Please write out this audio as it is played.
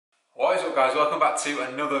What is up guys, welcome back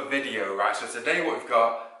to another video. Right, so today what we've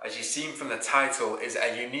got, as you've seen from the title, is a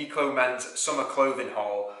Uniqlo men's summer clothing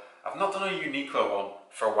haul. I've not done a Uniqlo one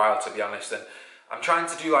for a while, to be honest, and I'm trying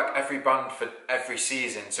to do like every brand for every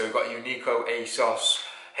season. So we've got Uniqlo, ASOS,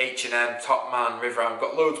 H&M, Topman, River, I've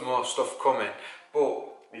got loads more stuff coming, but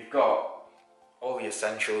we've got all the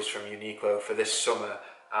essentials from Uniqlo for this summer.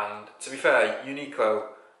 And to be fair, Uniqlo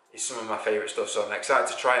is some of my favourite stuff, so I'm excited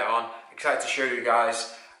to try it on, excited to show you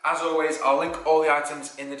guys. As always, I'll link all the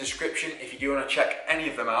items in the description if you do want to check any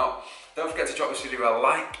of them out. Don't forget to drop this video a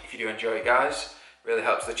like if you do enjoy it, guys. Really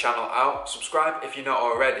helps the channel out. Subscribe if you're not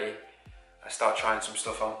already. I start trying some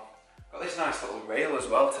stuff on. Got this nice little rail as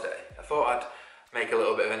well today. I thought I'd make a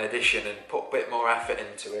little bit of an addition and put a bit more effort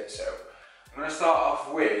into it. So I'm going to start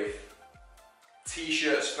off with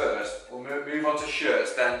t-shirts first. We'll move on to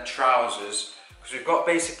shirts, then trousers, because we've got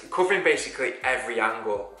covering basically every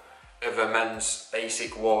angle of a men's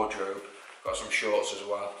basic wardrobe. Got some shorts as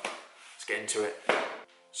well. Let's get into it.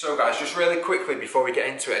 So guys, just really quickly before we get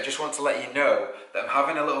into it, I just want to let you know that I'm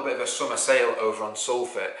having a little bit of a summer sale over on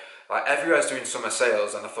Sullivan. Like everywhere's doing summer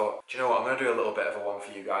sales, and I thought, do you know what, I'm going to do a little bit of a one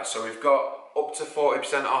for you guys. So we've got up to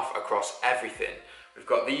 40% off across everything. We've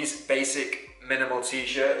got these basic minimal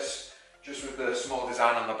t-shirts, just with the small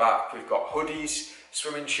design on the back. We've got hoodies,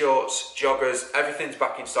 swimming shorts, joggers, everything's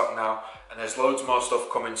back in stock now, and there's loads more stuff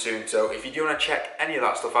coming soon. So if you do want to check any of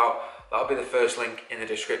that stuff out, that'll be the first link in the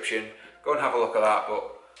description. Go and have a look at that,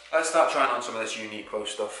 but let's start trying on some of this Uniqlo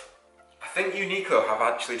stuff. I think Uniqlo have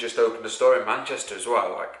actually just opened a store in Manchester as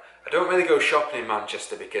well. Like, I don't really go shopping in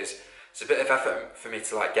Manchester because it's a bit of effort for me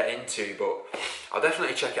to like get into, but I'll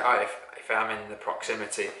definitely check it out if I'm in the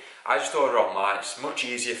proximity. I just order online, it's much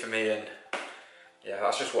easier for me, and yeah,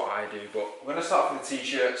 that's just what I do. But we're going to start with the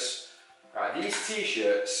t-shirts. Right, these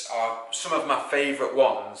t-shirts are some of my favourite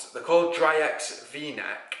ones. They're called Dry X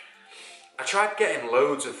V-neck. I tried getting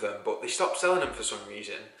loads of them, but they stopped selling them for some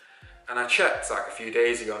reason. And I checked like a few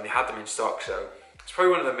days ago and they had them in stock, so it's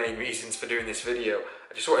probably one of the main reasons for doing this video.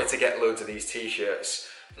 I just wanted to get loads of these t-shirts.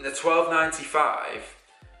 And they're £12.95,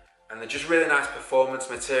 and they're just really nice performance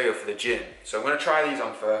material for the gym. So I'm going to try these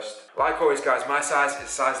on first. Like always guys, my size is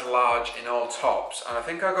size large in all tops, and I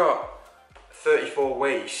think I got 34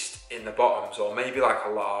 waist in the bottoms, or maybe like a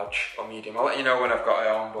large or medium. I'll let you know when I've got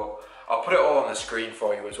it on, but I'll put it all on the screen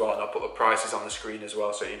for you as well, and I'll put the prices on the screen as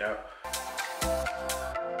well so you know.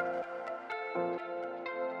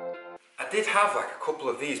 I did have like a couple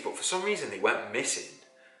of these, but for some reason they went missing.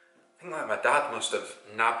 I think like my dad must have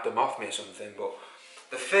nabbed them off me or something, but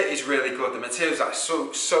the fit is really good. The material's like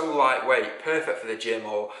so lightweight, perfect for the gym,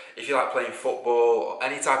 or if you like playing football or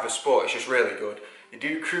any type of sport, it's just really good. They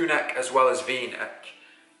do crew neck as well as V-neck.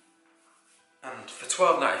 And for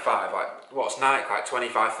 £12.95, like what's Nike, like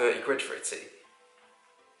 25-30 quid for a tee?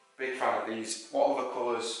 Big fan of these. What other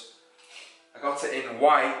colours? I got it in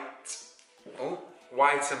white. Oh,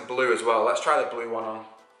 white and blue as well. Let's try the blue one on.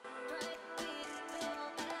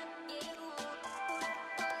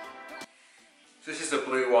 So this is the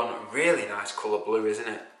blue one. Really nice colour blue, isn't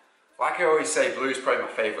it? Like I always say, blue is probably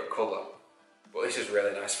my favourite colour. But this is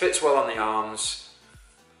really nice. Fits well on the arms.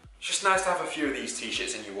 It's just nice to have a few of these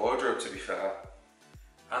t-shirts in your wardrobe, to be fair.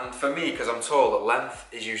 And for me, because I'm tall, the length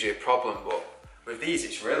is usually a problem, but with these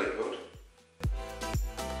it's really good.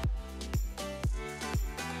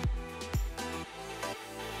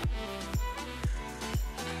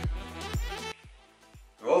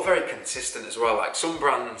 They're all very consistent as well. Like some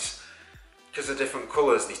brands, because of different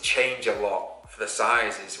colours, they change a lot for the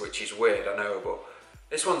sizes, which is weird, I know, but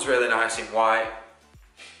this one's really nice in white.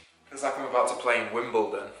 It's like I'm about to play in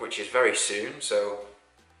Wimbledon, which is very soon, so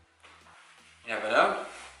you never know.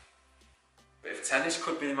 Bit of tennis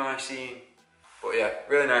could be my scene. But yeah,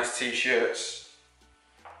 really nice t-shirts.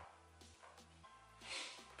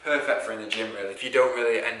 Perfect for in the gym really. If you don't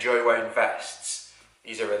really enjoy wearing vests,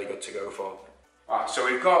 these are really good to go for. Right, so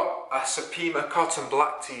we've got a Supima cotton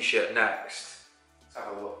black t-shirt next. Let's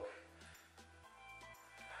have a look.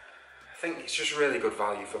 I think it's just really good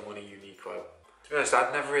value for money, Uniqlo. To be honest,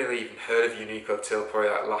 I'd never really even heard of Uniqlo till probably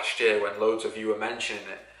like last year when loads of you were mentioning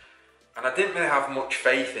it. And I didn't really have much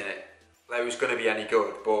faith in it, that it was going to be any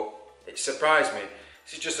good, but it surprised me.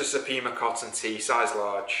 This is just a Supima cotton tee, size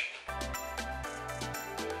large.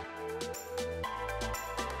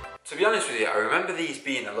 To be honest with you, I remember these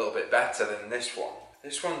being a little bit better than this one.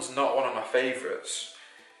 This one's not one of my favourites.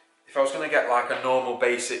 If I was going to get like a normal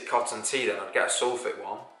basic cotton tee, then I'd get a Sulfit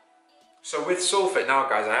one. So with Sulfit now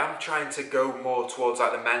guys, I am trying to go more towards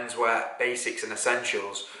like the menswear basics and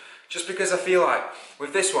essentials, just because I feel like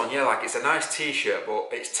with this one, yeah, like it's a nice t-shirt, but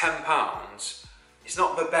it's £10. It's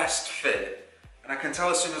not the best fit, and And I can tell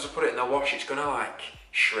as soon as I put it in the wash, it's gonna like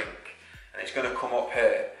shrink and it's gonna come up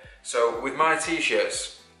here. So with my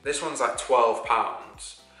t-shirts, this one's like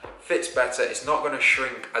 £12. Fits better, it's not gonna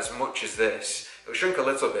shrink as much as this. It'll shrink a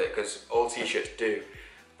little bit because all t-shirts do,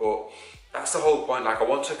 but that's the whole point. Like, I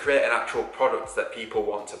want to create an actual product that people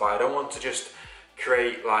want to buy. I don't want to just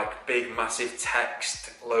create like big massive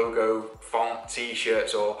text, logo, font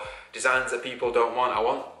t-shirts or designs that people don't want. I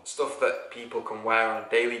want stuff that people can wear on a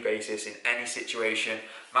daily basis in any situation,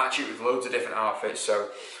 match it with loads of different outfits. So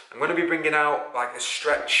I'm going to be bringing out like a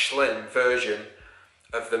stretch slim version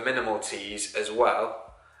of the minimal tees as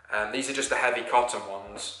well. These are just the heavy cotton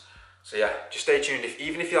ones. So yeah, just stay tuned.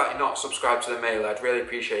 Even if you're like not subscribed to the mailer, I'd really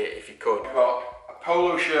appreciate it if you could. I've got a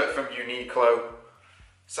polo shirt from Uniqlo,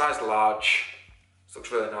 size large. This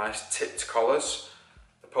looks really nice, tipped collars.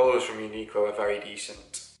 The polos from Uniqlo are very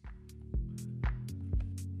decent.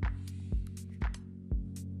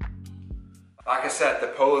 Like I said, the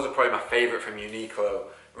polos are probably my favourite from Uniqlo.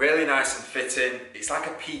 Really nice and fitting. It's like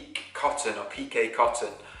a peak cotton or piqué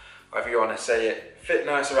cotton, whatever you want to say it. Fit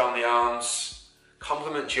nice around the arms.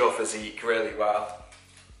 Complements your physique really well.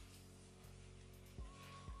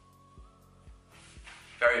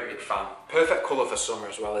 Very big fan. Perfect colour for summer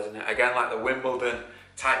as well, isn't it? Again, like the Wimbledon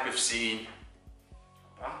type of scene.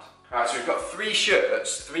 Not bad. Alright, so we've got 3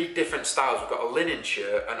 shirts, 3 different styles. We've got a linen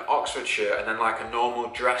shirt, an Oxford shirt, and then like a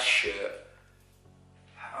normal dress shirt.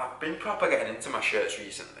 I've been proper getting into my shirts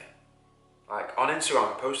recently. Like on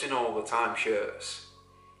Instagram, I'm posting all the time shirts.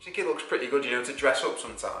 I think it looks pretty good, you know, to dress up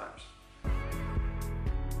sometimes.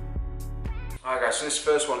 Alright guys, so this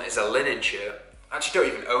first one is a linen shirt. I actually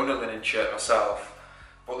don't even own a linen shirt myself,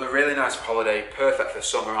 but they're really nice for holiday, perfect for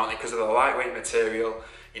summer, aren't they? Because of the lightweight material,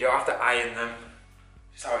 you don't have to iron them.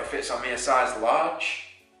 This is how it fits on me, a size large.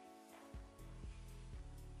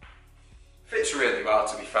 Fits really well,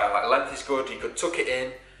 to be fair. Like, length is good, you could tuck it in,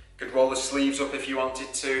 you could roll the sleeves up if you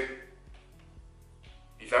wanted to.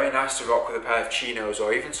 Be very nice to rock with a pair of chinos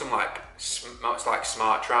or even some like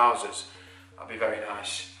smart trousers. That'd be very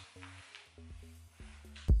nice.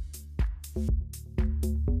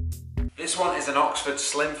 This one is an Oxford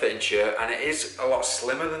slim fitting shirt and it is a lot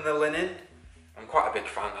slimmer than the linen. I'm quite a big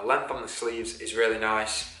fan. The length on the sleeves is really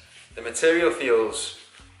nice. The material feels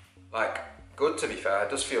like good, to be fair.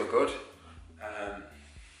 It does feel good.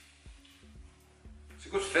 It's a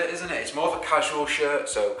good fit, isn't it? It's more of a casual shirt,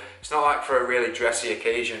 so it's not like for a really dressy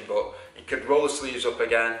occasion, but you could roll the sleeves up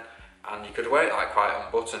again and you could wear it like quite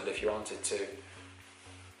unbuttoned if you wanted to.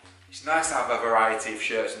 It's nice to have a variety of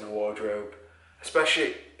shirts in the wardrobe,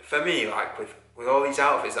 especially for me, like with all these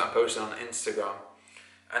outfits that I'm posting on Instagram.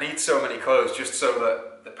 I need so many clothes just so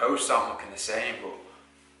that the posts aren't looking the same, but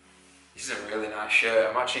this is a really nice shirt.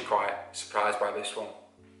 I'm actually quite surprised by this one.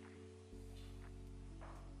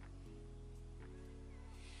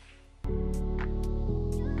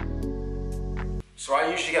 So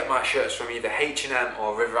I usually get my shirts from either H&M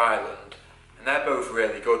or River Island, and they're both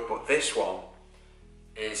really good, but this one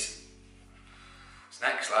is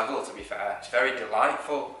next level, to be fair. It's very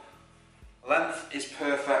delightful. Length is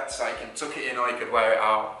perfect, so you can tuck it in or you could wear it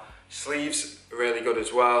out. Sleeves are really good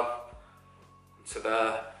as well. To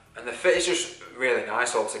there. And the fit is just really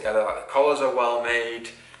nice altogether. Like, the collars are well made,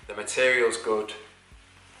 the material's good.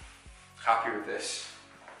 Happy with this.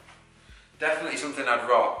 Definitely something I'd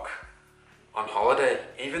rock on holiday.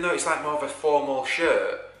 Even though it's like more of a formal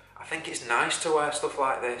shirt, I think it's nice to wear stuff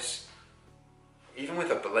like this. Even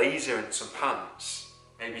with a blazer and some pants,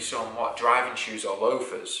 maybe some driving shoes or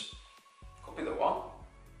loafers. Could be the one.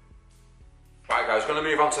 Right guys, we're going to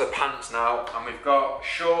move on to the pants now, and we've got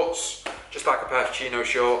shorts, just like a pair of chino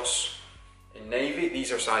shorts in navy.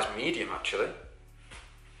 These are size medium actually.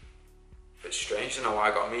 Bit strange, I don't know why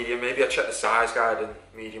I got a medium. Maybe I checked the size guide and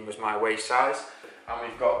medium was my waist size. And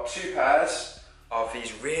we've got 2 pairs of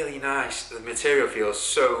these really nice, the material feels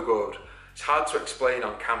so good. It's hard to explain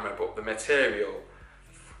on camera, but the material,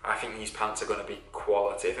 I think these pants are going to be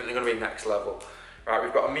quality. I think they're going to be next level. Right,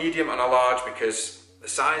 we've got a medium and a large because the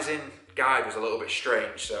sizing guide was a little bit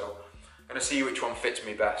strange, so I'm going to see which one fits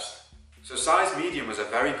me best. So size medium was a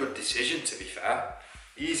very good decision, to be fair.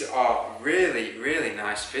 These are really, really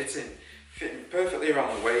nice fitting. Fitting perfectly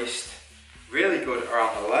around the waist, really good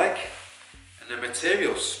around the leg, and the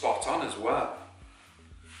material's spot on as well.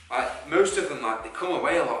 Like, most of them, like, they come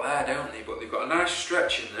away a lot there, don't they? But they've got a nice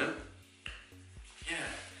stretch in them.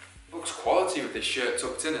 Yeah, looks quality with this shirt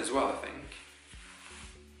tucked in as well, I think.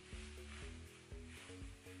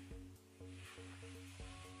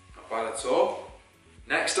 Not bad at all.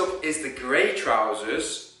 Next up is the grey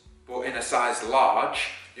trousers, but in a size large.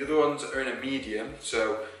 The other ones are in a medium,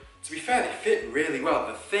 so to be fair, they fit really well.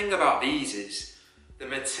 The thing about these is The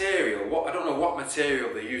material, I don't know what material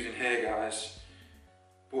they're using here, guys,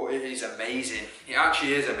 but it is amazing. It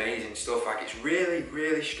actually is amazing stuff. Like, it's really,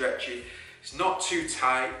 really stretchy. It's not too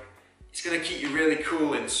tight. It's gonna keep you really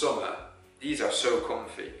cool in summer. These are so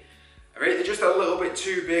comfy. I rate they're just a little bit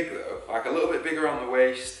too big though, like a little bit bigger on the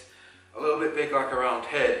waist, a little bit big like around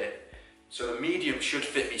here. So the medium should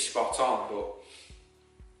fit me spot on, but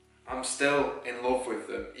I'm still in love with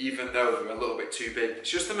them, even though they're a little bit too big. It's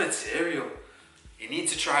just the material. You need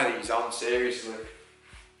to try these on, seriously.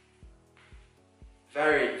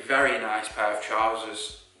 Very, very nice pair of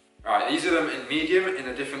trousers. Right, these are them in medium, in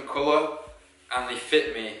a different colour, and they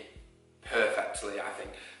fit me perfectly, I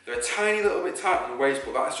think. They're a tiny little bit tight on the waist,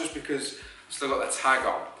 but that's just because I've still got the tag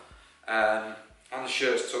on. And the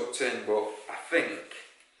shirt's tucked in, but I think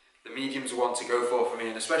the medium's the one to go for me,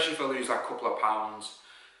 and especially if I lose like a couple of pounds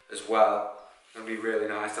as well, it's going to be really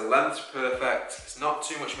nice. The length's perfect, it's not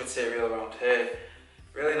too much material around here.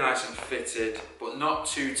 Really nice and fitted, but not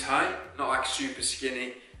too tight, not like super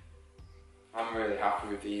skinny. I'm really happy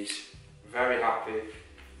with these, very happy.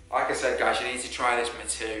 Like I said, guys, you need to try this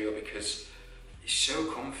material because it's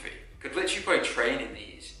so comfy. Could literally probably train in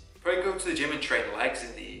these. Probably go to the gym and train legs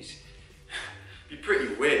in these. Be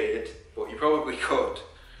pretty weird, but you probably could.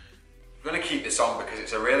 I'm gonna keep this on because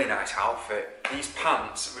it's a really nice outfit. These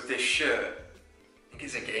pants with this shirt, I think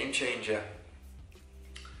it's a game changer.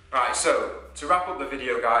 Right, so to wrap up the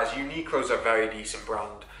video, guys, Uniqlo's a very decent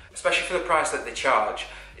brand, especially for the price that they charge.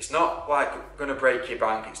 It's not like gonna break your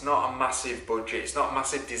bank, it's not a massive budget, it's not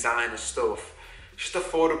massive designer stuff. It's just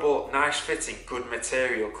affordable, nice fitting, good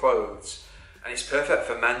material clothes. And it's perfect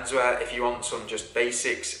for menswear if you want some just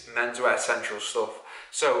basics, menswear essential stuff.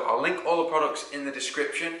 So I'll link all the products in the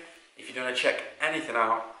description if you want to check anything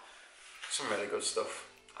out. Some really good stuff.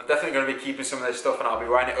 I'm definitely going to be keeping some of this stuff and I'll be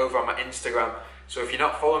writing it over on my Instagram. So if you're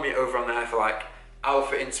not following me over on there for like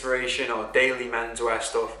outfit inspiration or daily menswear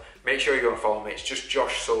stuff, make sure you go and follow me. It's just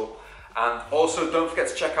Josh Sull. And also don't forget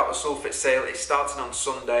to check out the Sull Fit sale. It's starting on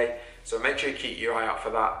Sunday, so make sure you keep your eye out for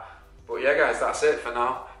that. But yeah, guys, that's it for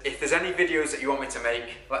now. If there's any videos that you want me to make,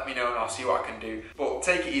 let me know and I'll see what I can do. But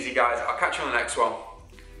take it easy, guys. I'll catch you on the next one.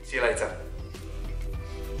 See you later.